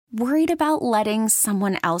Worried about letting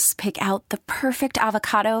someone else pick out the perfect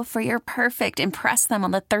avocado for your perfect impress them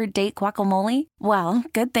on the third date guacamole? Well,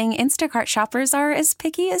 good thing Instacart shoppers are as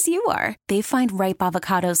picky as you are. They find ripe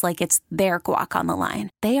avocados like it's their guac on the line.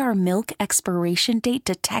 They are milk expiration date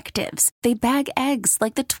detectives. They bag eggs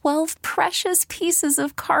like the 12 precious pieces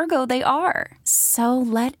of cargo they are. So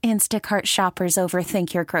let Instacart shoppers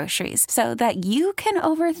overthink your groceries so that you can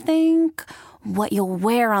overthink what you'll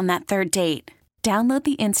wear on that third date. Download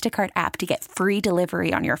the Instacart app to get free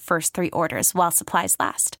delivery on your first 3 orders while supplies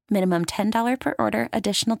last. Minimum $10 per order.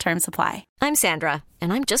 Additional terms apply. I'm Sandra,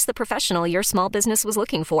 and I'm just the professional your small business was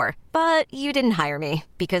looking for. But you didn't hire me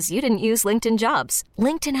because you didn't use LinkedIn Jobs.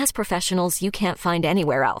 LinkedIn has professionals you can't find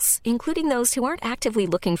anywhere else, including those who aren't actively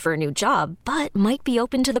looking for a new job, but might be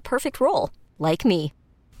open to the perfect role, like me.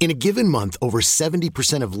 In a given month, over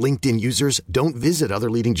 70% of LinkedIn users don't visit other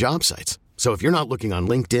leading job sites. So if you're not looking on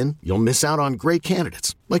LinkedIn, you'll miss out on great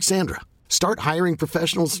candidates like Sandra. Start hiring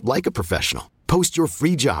professionals like a professional. Post your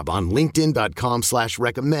free job on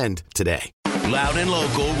linkedin.com/recommend today. Loud and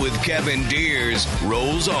Local with Kevin Deers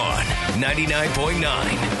rolls on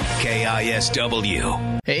 99.9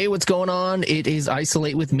 KISW. Hey, what's going on? It is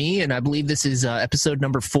Isolate with me, and I believe this is episode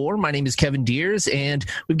number 4. My name is Kevin Deers, and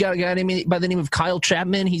we've got a guy by the name of Kyle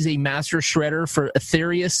Chapman. He's a master shredder for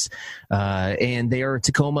Aetherius, and they are a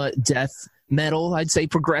Tacoma death metal, I'd say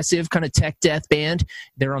progressive, kind of tech death band.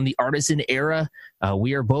 They're on the Artisan era.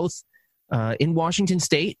 We are both in Washington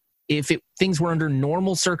State. If things were under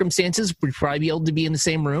normal circumstances, we'd probably be able to be in the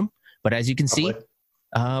same room. But as you can see,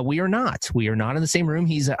 we are not. We are not in the same room.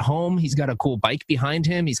 He's at home. He's got a cool bike behind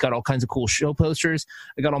him. He's got all kinds of cool show posters.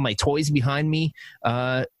 I got all my toys behind me.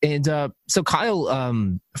 So Kyle,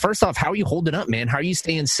 first off, how are you holding up, man? How are you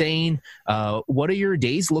staying sane? What are your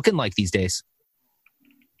days looking like these days?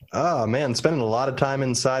 Oh, man, spending a lot of time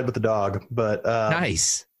inside with the dog. But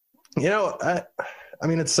nice. You know, I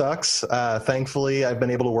mean, it sucks. Thankfully, I've been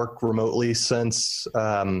able to work remotely since,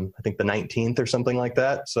 I think, the 19th or something like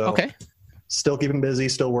that. So okay. Still keeping busy,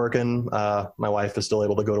 still working. My wife is still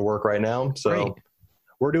able to go to work right now. So Great.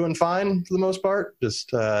 We're doing fine for the most part.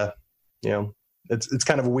 Just, you know, it's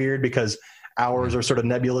kind of weird because hours are sort of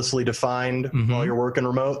nebulously defined while you're working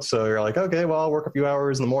remote. So you're like, okay, well, I'll work a few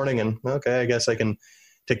hours in the morning and okay, I guess I can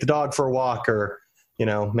take the dog for a walk or, you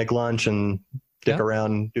know, make lunch and dick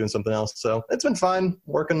around doing something else. So it's been fine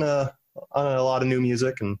working on a lot of new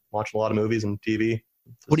music and watching a lot of movies and TV.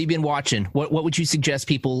 What have you been watching? What would you suggest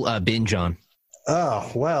people binge on?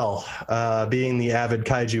 Oh, well, being the avid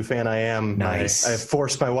kaiju fan I am, nice. I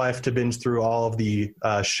forced my wife to binge through all of the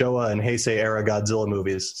Showa and Heisei era Godzilla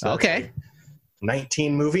movies. So okay.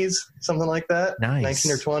 19 movies, something like that. Nice.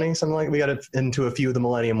 19 or 20, something like that. We got into a few of the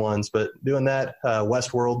Millennium ones, but doing that,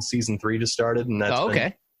 Westworld season 3 just started, and that's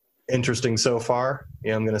been interesting so far.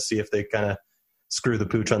 Yeah, I'm going to see if they kind of screw the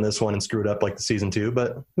pooch on this one and screw it up like the season 2,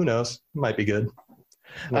 but who knows? It might be good.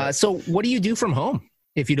 Yeah. So what do you do from home,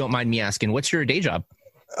 if you don't mind me asking? What's your day job?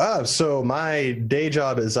 So my day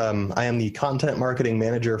job is I am the content marketing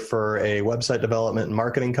manager for a website development and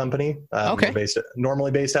marketing company. Okay.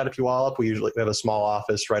 Normally based out of Puyallup. We have a small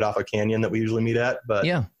office right off of Canyon that we usually meet at. But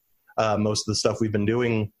most of the stuff we've been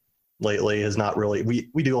doing lately is not really.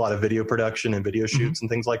 We do a lot of video production and video shoots and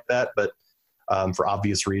things like that. But for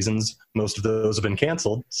obvious reasons, most of those have been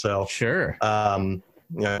canceled. So sure.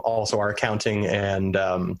 You know, also our accounting and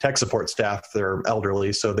tech support staff, they're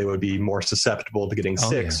elderly, so they would be more susceptible to getting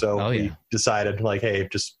sick. Yeah. So we decided like, hey,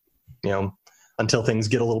 just, you know, until things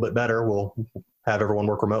get a little bit better, we'll have everyone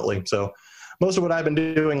work remotely. So most of what I've been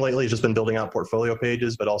doing lately has just been building out portfolio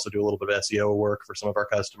pages, but also do a little bit of SEO work for some of our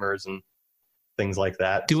customers and things like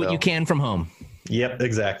that. Do what you can from home. Yep,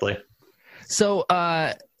 exactly. So,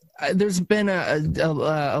 there's been a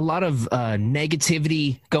lot of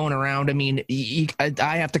negativity going around. I mean,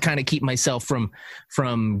 I have to kind of keep myself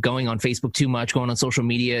from going on Facebook too much, going on social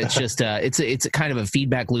media. It's just it's a kind of a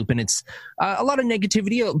feedback loop, and it's a lot of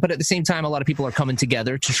negativity. But at the same time, a lot of people are coming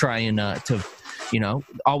together to try and to, you know,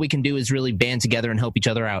 all we can do is really band together and help each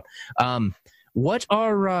other out.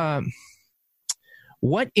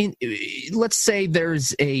 Let's say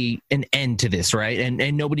there's an end to this, right?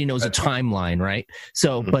 And nobody knows a timeline, right?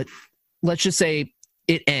 So, but let's just say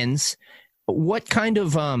it ends. What kind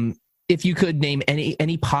of, if you could name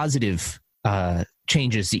any positive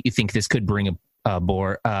changes that you think this could bring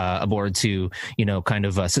aboard to, you know, kind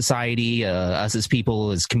of society, us as people,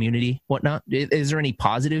 as community, whatnot? Is there any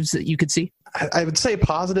positives that you could see? I would say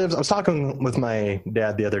positives. I was talking with my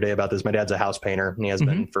dad the other day about this. My dad's a house painter, and he has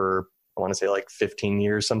been for, I want to say like 15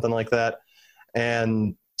 years, something like that.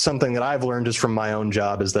 And something that I've learned just from my own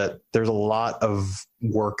job is that there's a lot of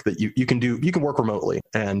work that you can do. You can work remotely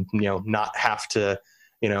and, not have to,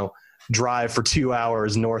 drive for 2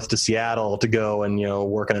 hours north to Seattle to go and,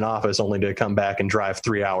 work in an office only to come back and drive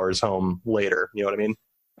 3 hours home later. You know what I mean?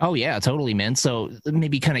 Oh yeah, totally, man. So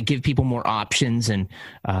maybe kind of give people more options and,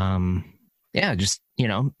 just,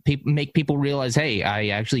 make people realize, hey, I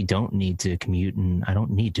actually don't need to commute and I don't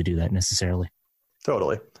need to do that necessarily.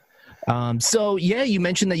 Totally. So yeah, you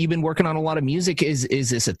mentioned that you've been working on a lot of music. Is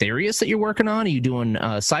this Aetherius that you're working on? Are you doing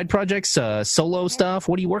side projects, solo stuff?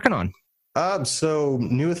 What are you working on? So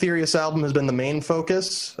new Aetherius album has been the main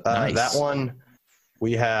focus. Nice. That one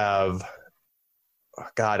we have,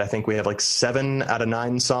 I think we have like 7 out of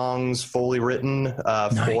 9 songs fully written.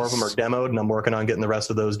 Nice. 4 of them are demoed, and I'm working on getting the rest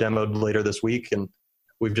of those demoed later this week. And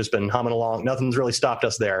we've just been humming along. Nothing's really stopped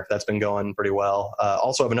us there. That's been going pretty well.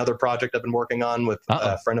 Also have another project I've been working on with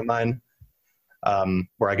a friend of mine,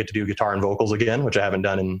 where I get to do guitar and vocals again, which I haven't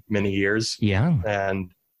done in many years. Yeah.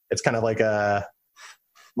 And it's kind of like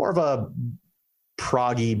more of a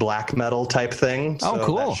proggy black metal type thing. So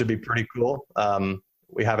cool. That should be pretty cool.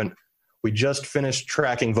 We just finished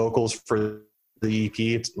tracking vocals for the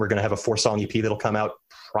EP. We're going to have a 4-song EP that'll come out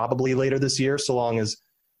probably later this year, so long as,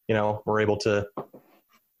 we're able to,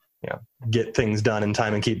 get things done in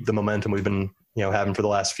time and keep the momentum we've been, having for the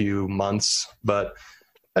last few months. But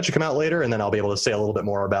that should come out later, and then I'll be able to say a little bit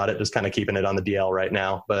more about it, just kind of keeping it on the DL right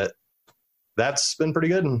now. But that's been pretty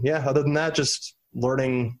good. And yeah, other than that, just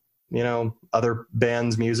learning, other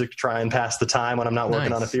bands' music to try and pass the time when I'm not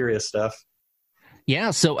working on Aetherius stuff.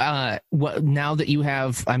 Yeah. So now that you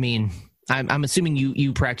have, I'm assuming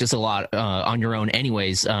you practice a lot on your own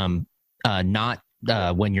anyways, not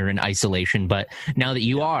when you're in isolation, but now that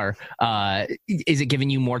you are, is it giving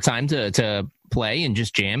you more time to play and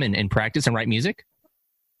just jam and practice and write music?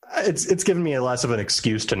 It's given me less of an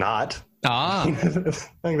excuse to not. I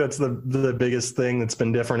think that's the biggest thing that's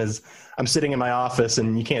been different is I'm sitting in my office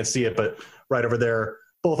and you can't see it, but right over there,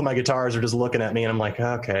 both of my guitars are just looking at me and I'm like,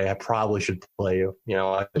 okay, I probably should play you.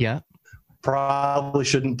 I probably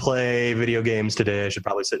shouldn't play video games today. I should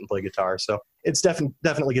probably sit and play guitar. So it's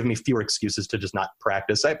definitely given me fewer excuses to just not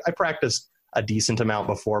practice. I practiced a decent amount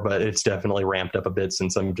before, but it's definitely ramped up a bit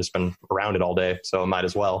since I've just been around it all day. So I might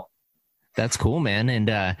as well. That's cool, man.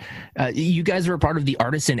 And you guys are a part of the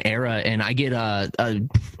Artisan Era, and I get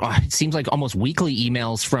it seems like almost weekly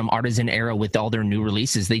emails from Artisan Era with all their new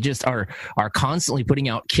releases. They just are constantly putting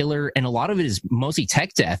out killer, and a lot of it is mostly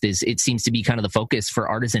tech death. It seems to be kind of the focus for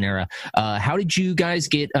Artisan Era. How did you guys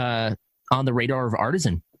get on the radar of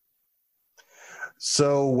Artisan?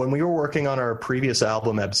 So when we were working on our previous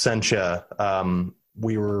album, Absentia,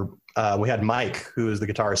 we had Mike, who is the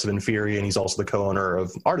guitarist of Inferi, and he's also the co-owner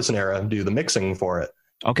of Artisan Era, do the mixing for it.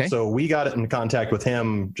 Okay. So we got in contact with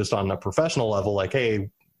him just on a professional level, like, hey,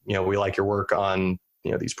 we like your work on,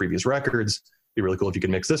 these previous records. It'd be really cool if you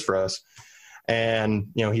could mix this for us. And,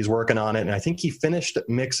 he's working on it. And I think he finished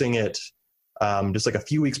mixing it just like a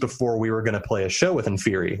few weeks before we were going to play a show with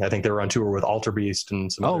Inferi. I think they were on tour with Alter Beast and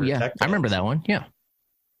some other tech I remember that one. Yeah.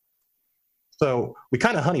 So we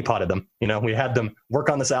kind of honeypotted them, we had them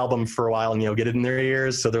work on this album for a while and, get it in their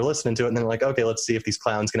ears. So they're listening to it and they're like, okay, let's see if these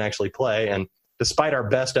clowns can actually play. And despite our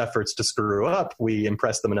best efforts to screw up, we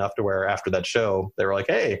impressed them enough to where after that show, they were like,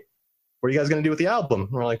 hey, what are you guys going to do with the album?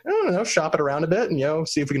 And we're like, I don't know, shop it around a bit and,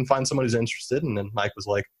 see if we can find someone who's interested. And then Mike was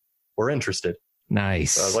like, we're interested.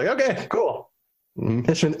 Nice. So I was like, okay, cool.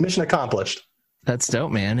 Mission accomplished. That's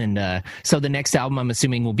dope, man. And so the next album, I'm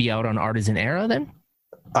assuming, will be out on Artisan Era then?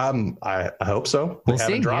 I hope so. They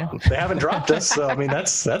haven't dropped us. So,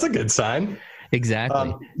 that's a good sign.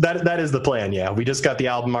 Exactly. That is the plan. Yeah. We just got the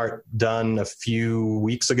album art done a few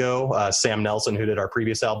weeks ago. Sam Nelson, who did our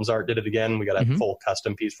previous album's art, did it again. We got a full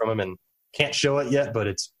custom piece from him and can't show it yet, but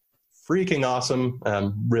it's freaking awesome.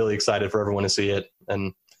 I'm really excited for everyone to see it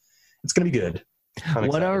and it's going to be good.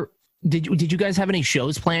 Did you guys have any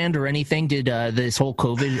shows planned or anything? Did this whole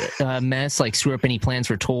COVID mess screw up any plans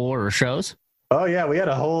for tour or shows? Oh yeah, we had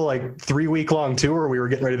a whole 3-week long tour we were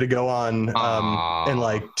getting ready to go on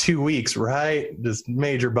in 2 weeks, right? Just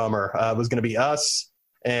major bummer. It was going to be us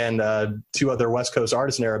and 2 other West Coast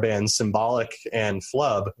Artisan Era bands, Symbolic and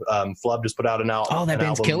Flub. Flub just put out an album. Oh, that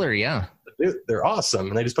band's killer, yeah. Dude, they're awesome.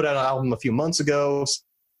 And they just put out an album a few months ago.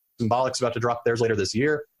 Symbolic's about to drop theirs later this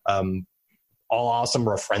year. All awesome.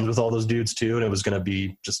 We're friends with all those dudes too, and it was going to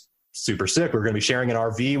be just super sick. We were going to be sharing an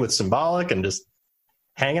RV with Symbolic and just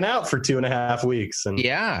hanging out for 2.5 weeks. And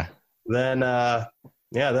then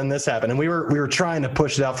this happened. And we were trying to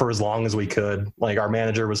push it out for as long as we could. Our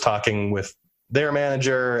manager was talking with their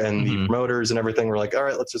manager and the promoters and everything. We're like, all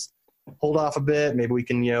right, let's just hold off a bit. Maybe we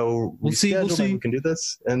can, we'll see. Maybe we can do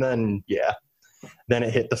this. And then, then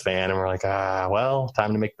it hit the fan and we're like,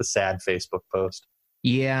 time to make the sad Facebook post.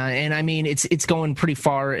 Yeah, and I mean it's going pretty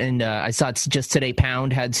far, and I saw it's just today.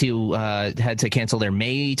 Pound had to cancel their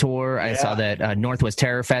May tour. I saw that Northwest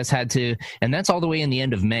Terror Fest had to, and that's all the way in the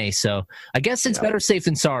end of May. So I guess it's better safe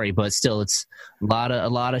than sorry, but still, it's a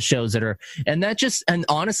lot of shows that are, and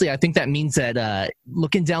honestly, I think that means that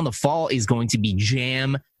looking down the fall is going to be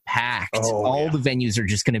jam packed. All the venues are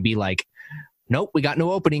just going to be like, nope, we got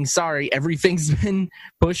no opening. Sorry, everything's been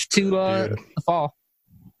pushed to the fall.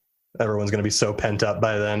 Everyone's going to be so pent up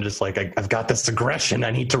by then, just like, I've got this aggression, I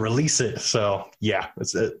need to release it. So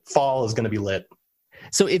fall is going to be lit.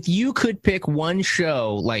 So if you could pick one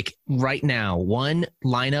show, like right now, one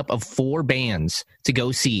lineup of 4 bands to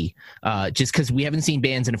go see, just because we haven't seen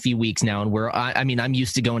bands in a few weeks now, and I'm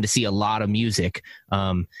used to going to see a lot of music,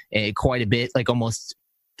 quite a bit, like almost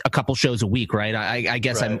a couple shows a week, right? I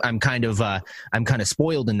guess right. I'm kind of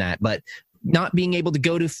spoiled in that, but not being able to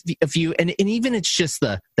go to a few, and even it's just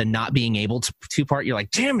the not being able to part, you're like,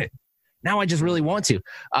 damn it, now I just really want to.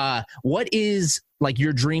 What is like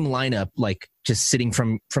your dream lineup, like just sitting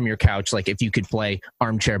from your couch, like if you could play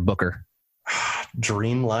Armchair Booker?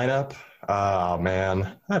 Dream lineup? Oh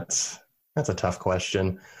man, that's a tough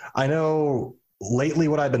question. I know lately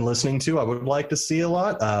what I've been listening to, I would like to see a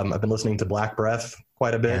lot. I've been listening to Black Breath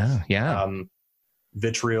quite a bit. Yeah.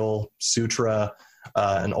 Vitriol, Sutra,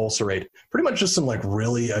 and Ulcerate. Pretty much just some like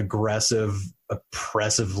really aggressive,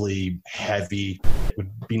 oppressively heavy would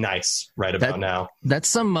be nice right about now.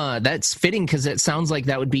 That's fitting because it sounds like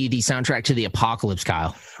that would be the soundtrack to the apocalypse,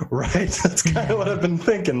 Kyle. Right. That's kind of what I've been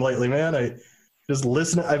thinking lately, man. I just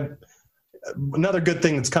listen. Another good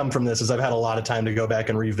thing that's come from this is I've had a lot of time to go back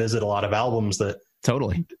and revisit a lot of albums that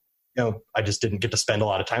totally, I just didn't get to spend a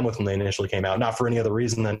lot of time with when they initially came out. Not for any other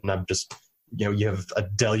reason than I'm just, you have a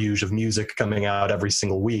deluge of music coming out every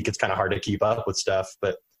single week. It's kind of hard to keep up with stuff,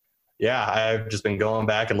 but yeah, I've just been going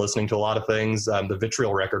back and listening to a lot of things. The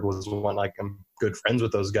Vitriol record was one, like I'm good friends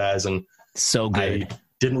with those guys, and so good. I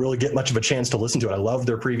didn't really get much of a chance to listen to it. I loved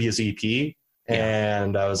their previous EP,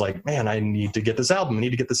 and I was like, man, I need to get this album.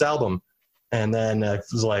 And then it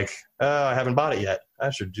was like, oh, I haven't bought it yet. I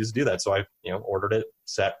should just do that. So I, ordered it,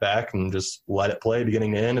 sat back, and just let it play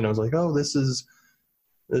beginning to end. And I was like, oh, this is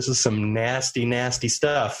some nasty, nasty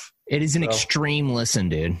stuff. It is an extreme listen,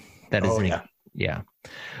 dude. That is yeah.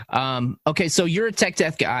 Okay, so you're a tech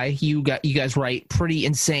death guy. You guys write pretty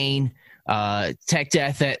insane tech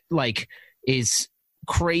death that like is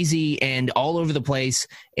crazy and all over the place,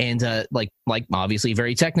 and like obviously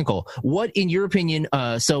very technical. What, in your opinion?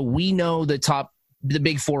 So we know the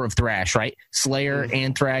big 4 of thrash, right? Slayer,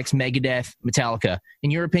 Anthrax, Megadeth, Metallica.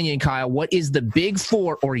 In your opinion, Kyle, what is the big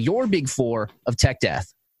 4 or your big 4 of tech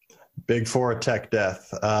death? Big 4 of tech death: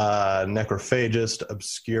 Necrophagist,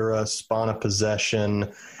 Obscura, Spawn of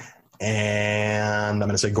Possession, and I'm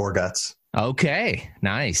going to say Gorguts. Okay,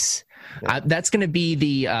 nice. Yeah. That's going to be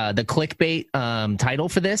the clickbait title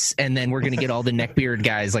for this, and then we're going to get all the neckbeard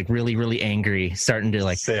guys like really, really angry, starting to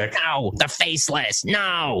like, sick. No, the faceless,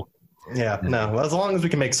 no. Yeah, no. Well, as long as we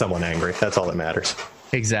can make someone angry, that's all that matters.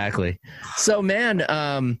 Exactly. So, man,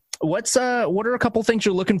 what are a couple things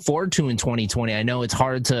you're looking forward to in 2020? I know it's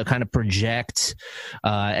hard to kind of project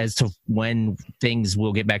as to when things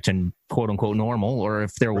will get back to quote unquote normal, or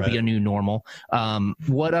if there will be a new normal.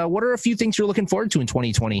 What are a few things you're looking forward to in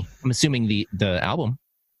 2020? I'm assuming the album.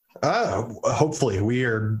 Hopefully we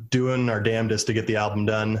are doing our damnedest to get the album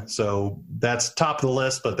done. So that's top of the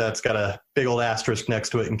list, but that's got a big old asterisk next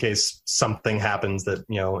to it in case something happens that,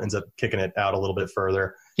 ends up kicking it out a little bit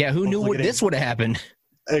further. Yeah. Who knew this would have happened?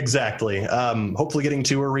 Exactly. Hopefully getting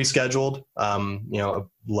tour rescheduled. I'd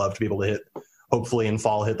love to be able to hopefully in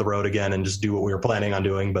fall, hit the road again and just do what we were planning on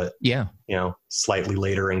doing, but slightly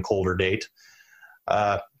later and colder date.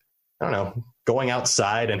 I don't know, going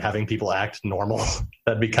outside and having people act normal.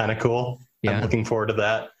 That'd be kind of cool. Yeah. I'm looking forward to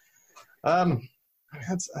that.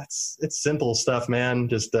 It's simple stuff, man.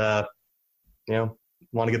 Just,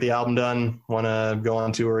 want to get the album done, want to go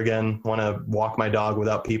on tour again, want to walk my dog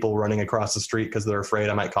without people running across the street because they're afraid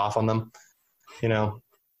I might cough on them. The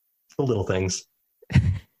little things.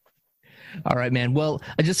 All right, man. Well,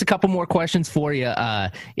 just a couple more questions for you.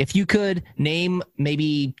 If you could name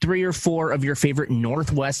maybe 3 or 4 of your favorite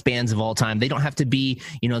Northwest bands of all time. They don't have to be,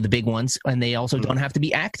 the big ones, and they also don't have to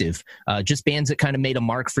be active. Just bands that kind of made a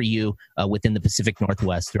mark for you within the Pacific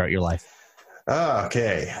Northwest throughout your life.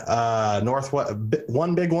 Okay. Northwest,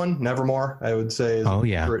 one big one, Nevermore, I would say.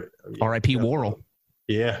 R.I.P. Worrell.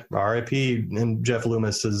 Yeah, R.I.P. And Jeff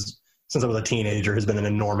Loomis is since I was a teenager, has been an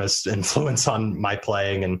enormous influence on my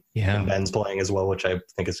playing and Ben's playing as well, which I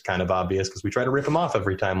think is kind of obvious because we try to rip him off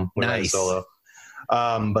every time we run solo.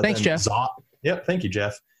 But thanks, Jeff. Yep, thank you,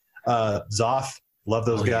 Jeff. Zoth, love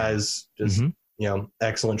those guys. Just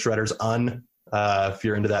excellent shredders. If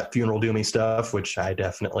you're into that funeral doomy stuff, which I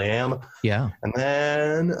definitely am. Yeah. And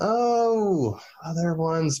then other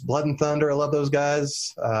ones, Blood and Thunder. I love those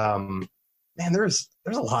guys. Man, there's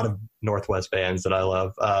a lot of Northwest bands that I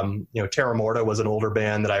love. Terra Morta was an older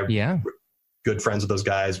band that good friends with those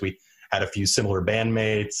guys. We had a few similar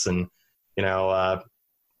bandmates, and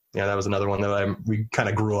that was another one that we kind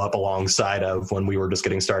of grew up alongside of when we were just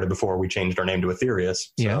getting started before we changed our name to Aetherius.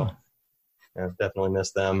 So I definitely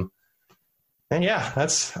miss them. And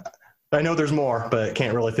I know there's more, but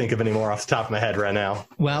can't really think of any more off the top of my head right now.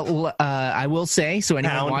 Well, I will say, so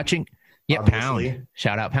anyone watching. Yeah, obviously. Pound.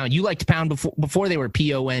 Shout out Pound. You liked Pound before they were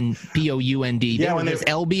Pound. Yeah, when there's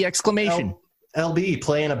LB exclamation. LB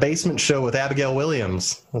playing a basement show with Abigail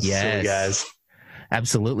Williams. Silly guys.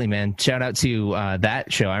 Absolutely, man. Shout out to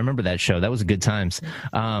that show. I remember that show. That was good times. It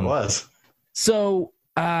was. So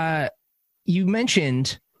you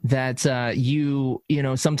mentioned that you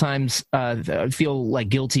sometimes feel like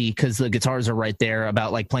guilty because the guitars are right there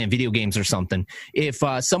about like playing video games or something. If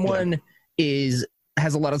someone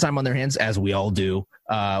has a lot of time on their hands, as we all do,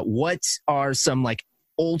 what are some like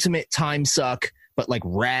ultimate time suck but like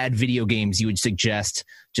rad video games you would suggest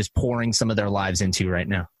just pouring some of their lives into right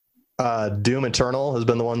now? Doom Eternal has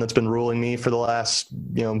been the one that's been ruling me for the last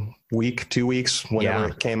week, 2 weeks, whenever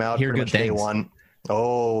it came out. Hear good things. Day one.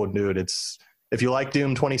 Oh, dude, if you like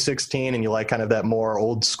Doom 2016 and you like kind of that more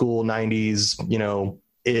old school 90s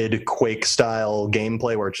id Quake style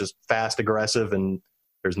gameplay where it's just fast, aggressive, and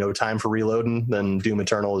there's no time for reloading, then Doom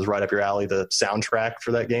Eternal is right up your alley. The soundtrack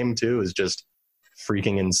for that game, too, is just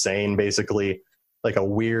freaking insane. Basically, like a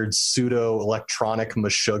weird pseudo-electronic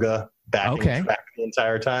Meshuggah backing track the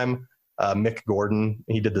entire time. Mick Gordon,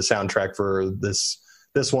 he did the soundtrack for this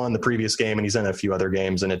one, the previous game, and he's in a few other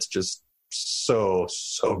games, and it's just so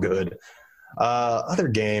good. Other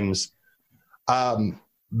games,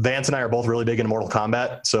 Vance and I are both really big into Mortal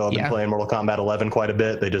Kombat, so I've been playing Mortal Kombat 11 quite a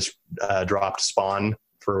bit. They just dropped Spawn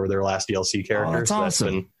for their last DLC character. That's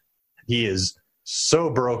awesome. He is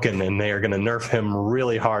so broken, and they are going to nerf him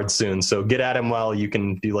really hard soon. So get at him while you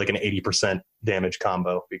can do like an 80% damage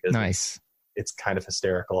combo, because it's kind of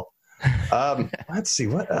hysterical. Let's see,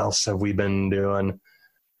 what else have we been doing?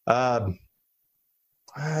 Let's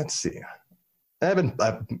see. I've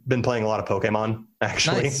been playing a lot of Pokemon,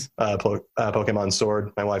 actually. Nice. Pokemon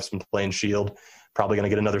Sword. My wife's been playing Shield. Probably going to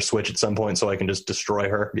get another Switch at some point so I can just destroy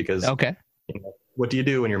her, because what do you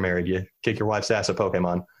do when you're married? You kick your wife's ass at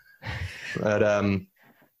Pokemon. But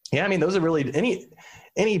those are really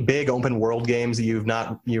any big open world games that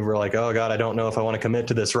you were like, oh god, I don't know if I want to commit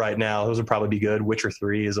to this right now. Those would probably be good. Witcher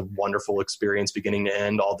 3 is a wonderful experience beginning to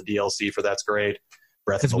end. All the DLC for that's great.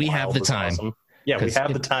 Breath of the Wild, we have the time. Awesome. Yeah, we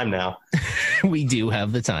have the time now. We do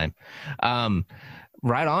have the time.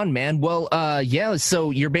 Right on, man. Well,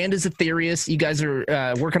 so your band is Aetherius. You guys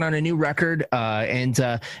are working on a new record. And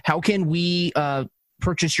how can we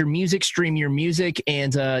purchase your music, stream your music,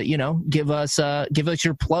 and give us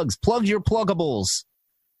your plugs. Plug your pluggables.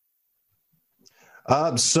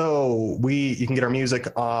 So you can get our music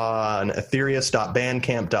on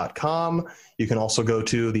aetherius.bandcamp.com. You can also go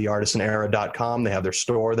to theartisanera.com. They have their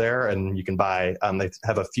store there, and you can buy, they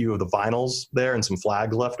have a few of the vinyls there and some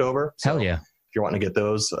flags left over. So hell yeah. If you're wanting to get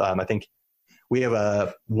those, I think we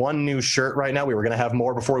have one new shirt right now. We were going to have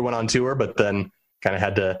more before we went on tour, but then kind of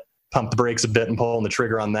had to pump the brakes a bit and pull on the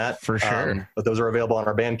trigger on that. For sure. But those are available on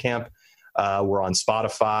our Bandcamp. We're on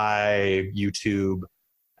Spotify, YouTube,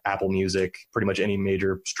 Apple Music, pretty much any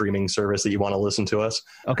major streaming service that you want to listen to us.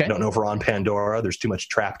 Okay. I don't know if we're on Pandora. There's too much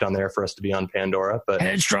Trapped on there for us to be on Pandora. But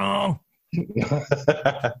Headstrong.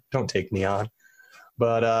 Don't take me on.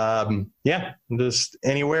 But just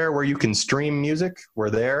anywhere where you can stream music, we're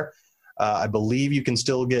there. I believe you can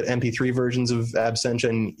still get MP3 versions of Absentia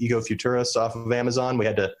and Ego Futurus off of Amazon. We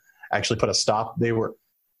had to actually put a stop. They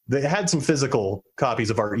had some physical copies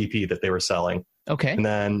of our EP that they were selling. Okay. And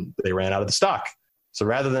then they ran out of the stock. So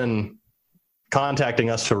rather than contacting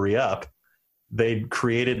us to re-up, they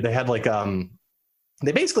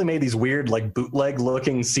basically made these weird like bootleg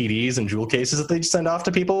looking CDs and jewel cases that they send off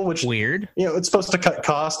to people, which weird. It's supposed to cut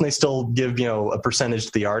costs and they still give, a percentage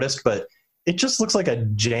to the artist, but it just looks like a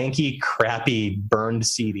janky, crappy burned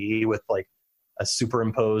CD with like a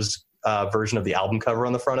superimposed version of the album cover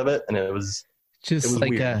on the front of it. And it was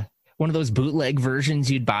like weird. one of those bootleg versions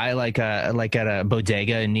you'd buy like at a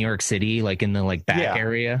bodega in New York City, like in the like back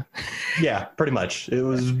area. Yeah, pretty much. It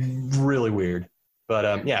was really weird.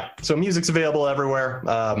 But so music's available everywhere.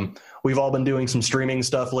 We've all been doing some streaming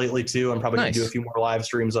stuff lately too. I'm probably going to do a few more live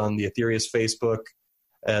streams on the Aetherius Facebook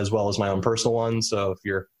as well as my own personal one. So if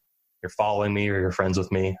you're following me or you're friends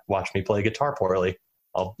with me, watch me play guitar poorly.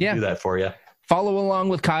 I'll do that for you. Follow along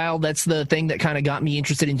with Kyle. That's the thing that kind of got me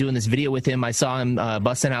interested in doing this video with him. I saw him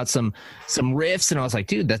busting out some riffs, and I was like,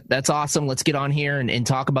 dude, that's awesome. Let's get on here and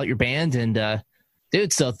talk about your band. And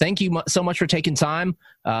dude, so thank you so much for taking time.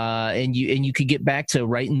 And you could get back to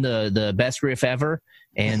writing the best riff ever.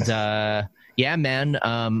 And yeah, man.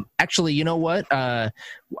 Actually, you know what? Are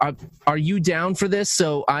you down for this?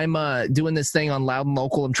 So I'm doing this thing on Loud and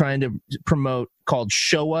Local. I'm trying to promote called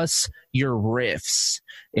Show Us Your Riffs.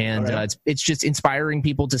 And it's just inspiring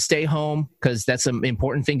people to stay home, because that's an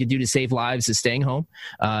important thing to do to save lives, is staying home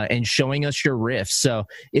and showing us your riffs. So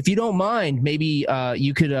if you don't mind, maybe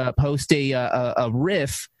you could post a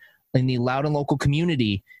riff in the Loud and Local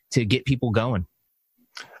community to get people going.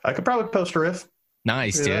 I could probably post a riff.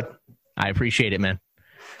 Nice, dude. I appreciate it, man.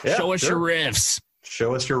 Yeah, show us your riffs.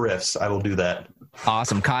 Show us your riffs. I will do that.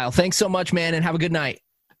 Awesome, Kyle. Thanks so much, man, and have a good night.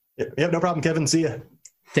 Yeah, no problem, Kevin. See ya.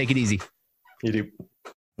 Take it easy. You do.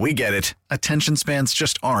 We get it. Attention spans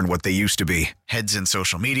just aren't what they used to be. Heads in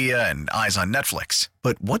social media and eyes on Netflix.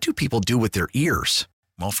 But what do people do with their ears?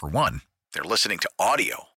 Well, for one, they're listening to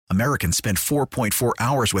audio. Americans spend 4.4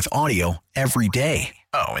 hours with audio every day.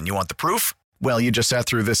 Oh, and you want the proof? Well, you just sat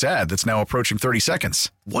through this ad that's now approaching 30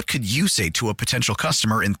 seconds. What could you say to a potential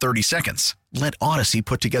customer in 30 seconds? Let Odyssey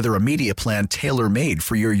put together a media plan tailor-made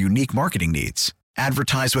for your unique marketing needs.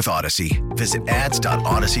 Advertise with Odyssey. Visit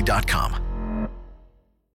ads.odyssey.com.